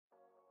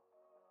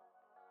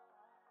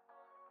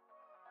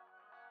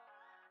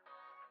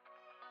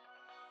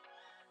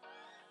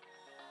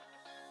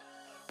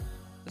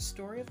The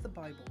story of the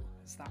Bible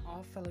is that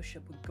our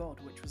fellowship with God,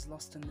 which was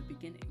lost in the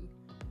beginning,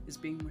 is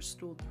being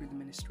restored through the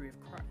ministry of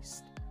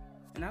Christ.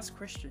 And as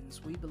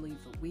Christians, we believe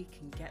that we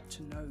can get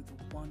to know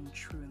the one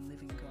true and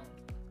living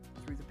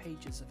God through the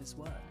pages of His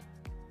Word.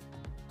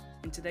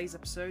 In today's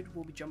episode,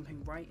 we'll be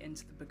jumping right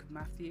into the book of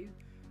Matthew,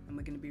 and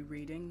we're going to be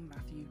reading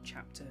Matthew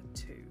chapter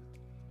 2,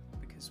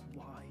 because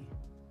why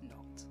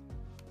not?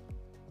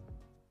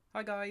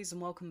 Hi guys,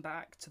 and welcome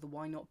back to the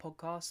Why Not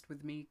podcast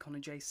with me, Connor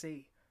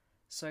JC.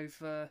 So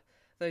for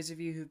those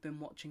of you who've been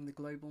watching the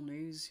global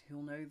news,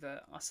 you'll know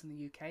that us in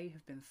the UK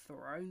have been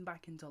thrown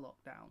back into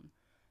lockdown.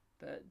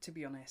 But to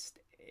be honest,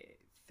 I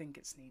think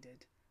it's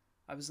needed.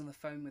 I was on the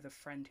phone with a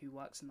friend who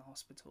works in the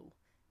hospital,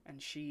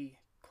 and she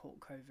caught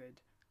COVID,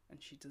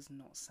 and she does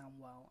not sound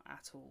well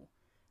at all.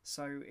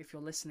 So if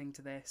you're listening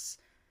to this,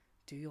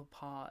 do your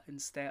part and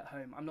stay at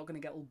home. I'm not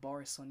going to get all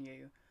Boris on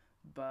you,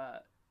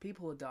 but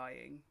people are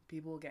dying.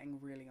 People are getting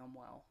really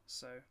unwell.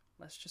 So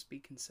let's just be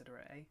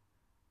considerate, eh?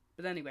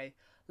 But anyway,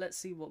 let's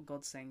see what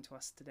God's saying to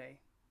us today.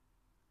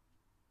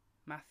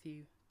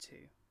 Matthew 2.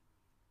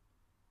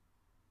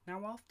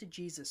 Now after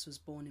Jesus was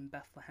born in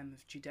Bethlehem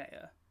of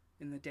Judea,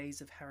 in the days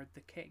of Herod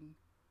the king,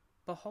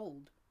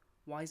 behold,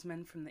 wise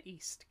men from the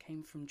east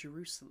came from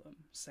Jerusalem,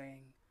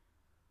 saying,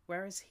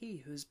 Where is he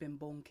who has been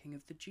born King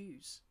of the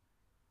Jews?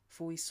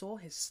 For we saw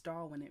his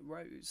star when it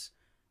rose,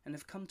 and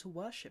have come to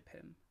worship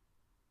him.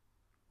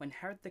 When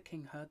Herod the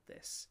king heard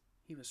this,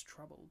 he was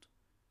troubled,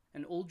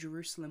 and all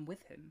Jerusalem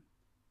with him.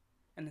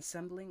 And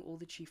assembling all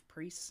the chief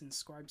priests and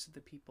scribes of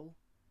the people,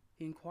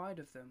 he inquired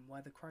of them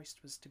where the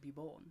Christ was to be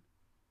born.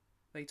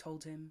 They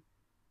told him,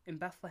 In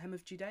Bethlehem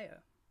of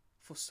Judea,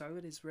 for so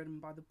it is written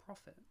by the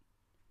prophet.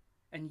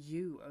 And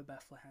you, O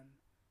Bethlehem,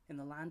 in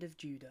the land of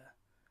Judah,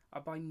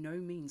 are by no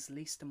means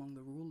least among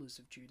the rulers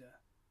of Judah.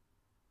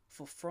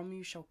 For from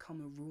you shall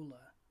come a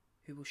ruler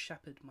who will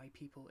shepherd my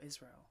people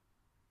Israel.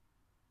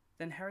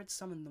 Then Herod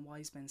summoned the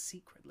wise men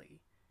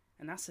secretly,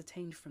 and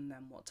ascertained from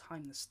them what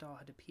time the star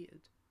had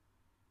appeared.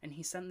 And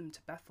he sent them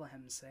to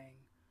Bethlehem, saying,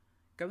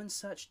 Go and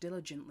search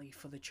diligently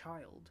for the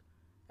child,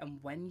 and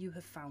when you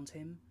have found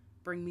him,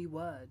 bring me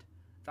word,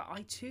 that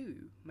I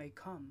too may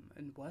come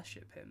and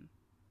worship him.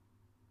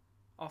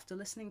 After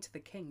listening to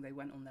the king, they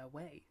went on their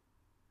way,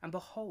 and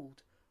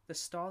behold, the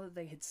star that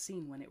they had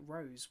seen when it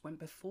rose went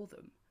before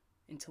them,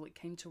 until it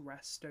came to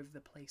rest over the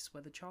place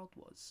where the child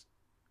was.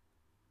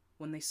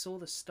 When they saw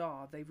the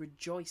star, they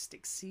rejoiced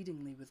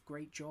exceedingly with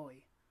great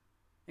joy.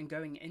 And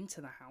going into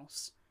the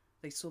house,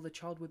 they saw the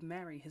child with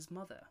Mary his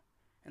mother,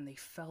 and they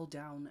fell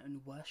down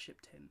and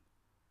worshipped him.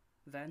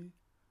 Then,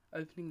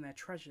 opening their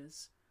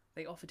treasures,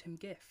 they offered him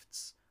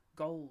gifts,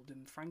 gold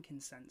and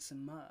frankincense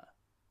and myrrh.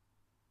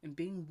 And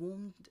being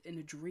warned in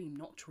a dream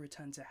not to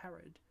return to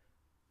Herod,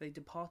 they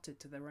departed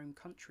to their own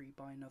country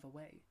by another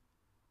way.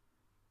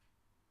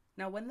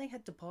 Now when they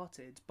had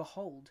departed,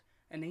 behold,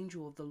 an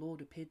angel of the Lord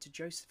appeared to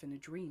Joseph in a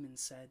dream and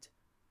said,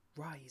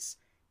 Rise,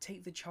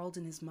 take the child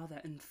and his mother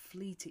and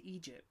flee to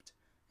Egypt,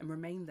 and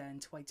remain there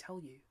until I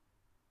tell you,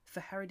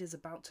 for Herod is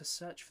about to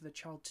search for the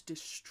child to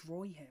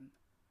destroy him.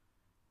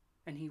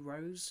 And he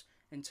rose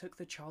and took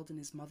the child and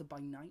his mother by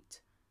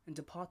night, and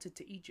departed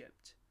to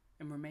Egypt,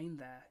 and remained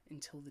there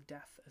until the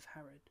death of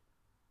Herod.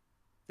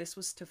 This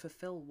was to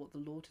fulfill what the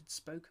Lord had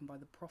spoken by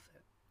the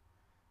prophet,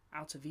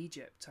 Out of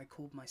Egypt I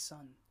called my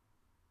son.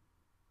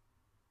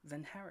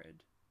 Then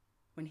Herod,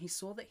 when he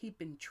saw that he'd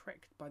been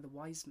tricked by the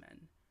wise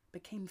men,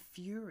 became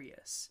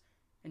furious,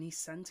 and he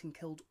sent and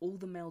killed all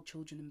the male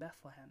children in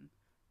Bethlehem,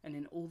 and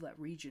in all that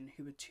region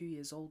who were 2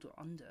 years old or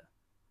under,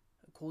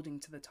 according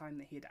to the time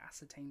that he had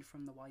ascertained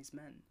from the wise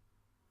men.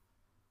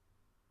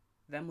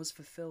 Then was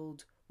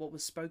fulfilled what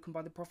was spoken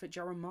by the prophet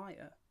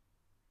Jeremiah.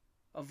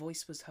 A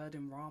voice was heard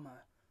in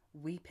Ramah,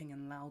 weeping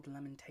in loud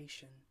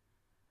lamentation,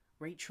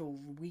 Rachel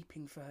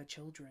weeping for her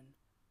children.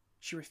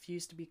 She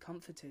refused to be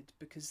comforted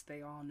because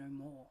they are no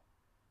more.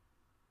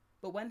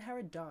 But when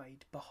Herod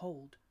died,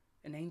 behold,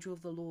 an angel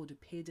of the Lord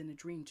appeared in a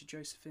dream to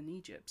Joseph in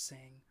Egypt,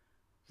 saying,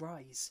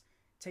 Rise,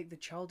 take the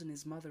child and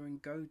his mother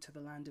and go to the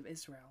land of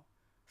Israel,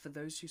 for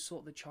those who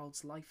sought the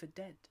child's life are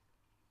dead.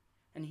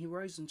 And he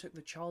rose and took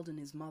the child and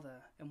his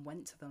mother and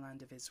went to the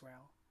land of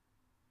Israel.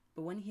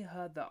 But when he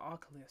heard that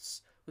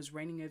Archelaus was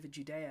reigning over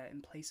Judea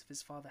in place of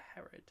his father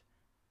Herod,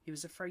 he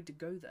was afraid to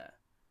go there,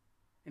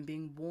 and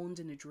being warned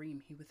in a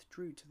dream he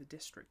withdrew to the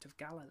district of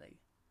Galilee.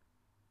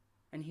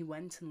 And he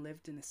went and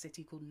lived in a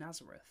city called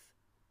Nazareth,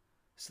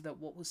 so that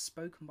what was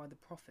spoken by the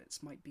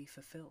prophets might be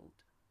fulfilled,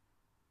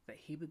 that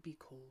he would be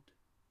called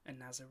a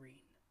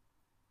Nazarene.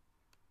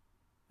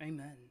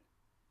 Amen.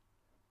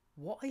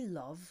 What I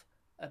love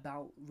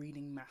about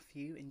reading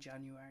Matthew in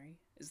January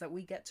is that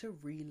we get to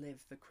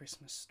relive the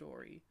Christmas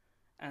story,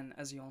 and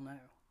as you all know,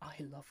 I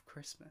love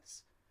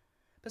Christmas.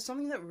 But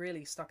something that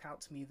really stuck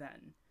out to me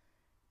then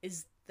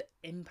is the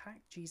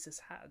impact Jesus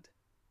had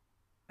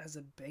as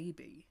a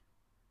baby.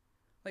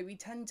 Like, we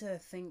tend to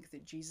think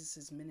that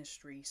Jesus'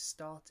 ministry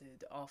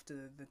started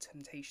after the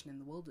temptation in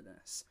the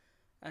wilderness,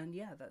 and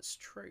yeah, that's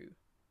true.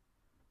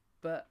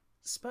 But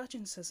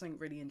Spurgeon says something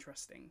really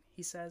interesting.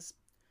 He says,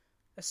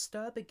 A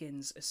stir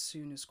begins as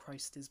soon as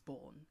Christ is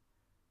born.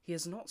 He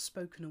has not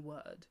spoken a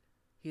word.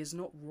 He has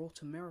not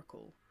wrought a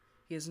miracle.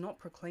 He has not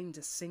proclaimed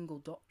a single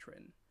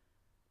doctrine.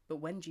 But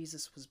when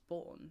Jesus was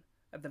born,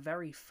 at the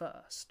very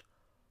first,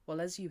 while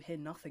as you hear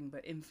nothing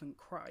but infant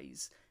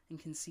cries and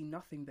can see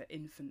nothing but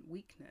infant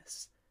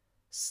weakness,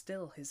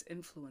 still his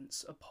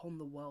influence upon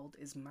the world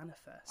is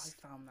manifest.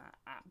 I found that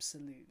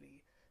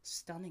absolutely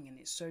stunning, and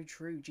it's so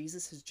true.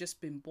 Jesus has just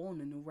been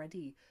born and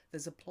already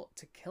there's a plot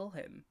to kill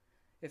him.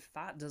 If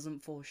that doesn't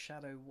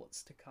foreshadow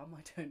what's to come,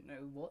 I don't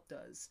know what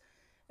does.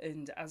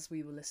 And as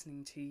we were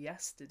listening to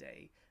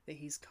yesterday, that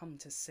he's come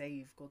to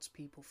save God's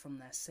people from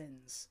their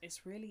sins.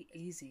 It's really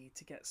easy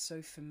to get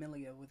so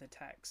familiar with a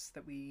text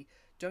that we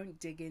don't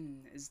dig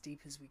in as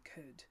deep as we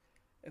could,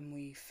 and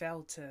we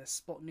fail to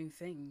spot new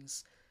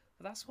things.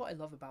 But that's what I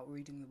love about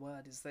reading the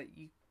Word, is that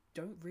you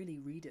don't really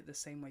read it the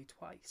same way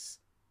twice.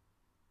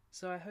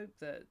 So I hope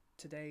that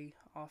today,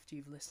 after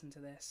you've listened to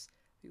this,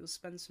 you'll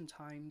spend some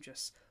time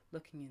just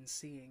looking and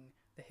seeing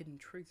the hidden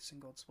truths in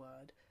God's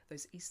Word,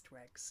 those Easter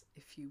eggs,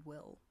 if you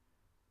will.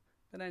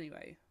 But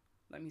anyway,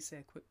 let me say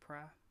a quick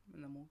prayer,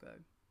 and then we'll go.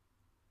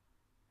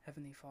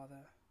 Heavenly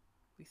Father,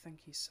 we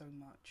thank you so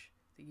much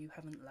that you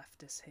haven't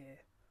left us here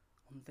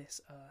on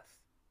this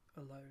earth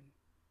alone.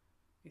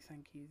 We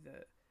thank you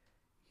that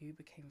you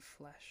became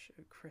flesh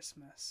at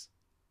Christmas.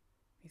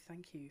 We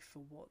thank you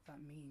for what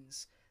that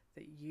means,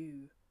 that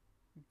you,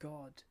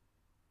 God,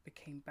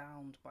 became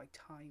bound by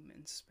time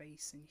and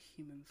space in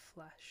human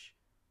flesh.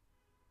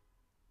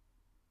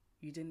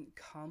 You didn't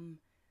come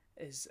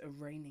as a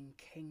reigning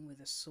king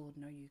with a sword.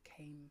 No, you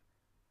came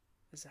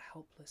as a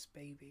helpless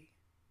baby.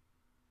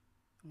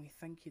 And we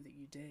thank you that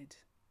you did.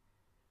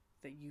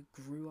 That you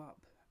grew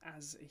up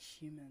as a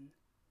human,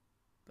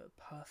 but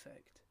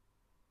perfect,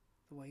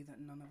 the way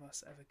that none of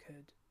us ever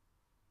could.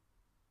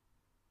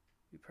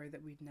 We pray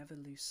that we'd never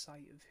lose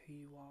sight of who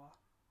you are.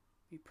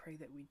 We pray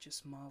that we'd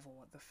just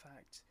marvel at the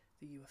fact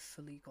that you are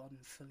fully God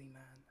and fully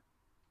man.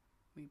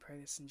 We pray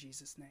this in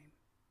Jesus' name.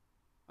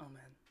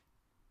 Amen.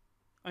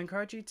 I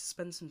encourage you to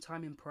spend some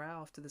time in prayer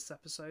after this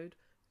episode,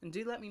 and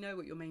do let me know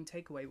what your main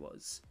takeaway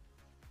was.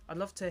 I'd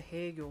love to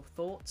hear your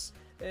thoughts,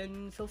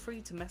 and feel free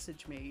to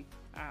message me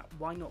at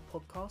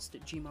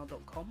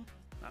whynotpodcast@gmail.com.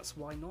 That's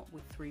why not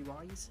with 3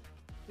 Ys.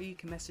 Or you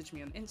can message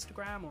me on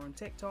Instagram or on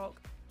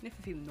TikTok, and if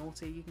you're feeling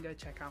naughty, you can go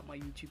check out my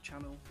YouTube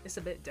channel. It's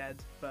a bit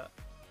dead, but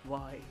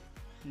why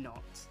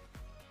not?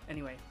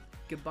 Anyway,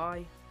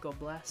 goodbye, God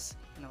bless,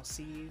 and I'll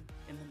see you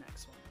in the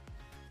next one.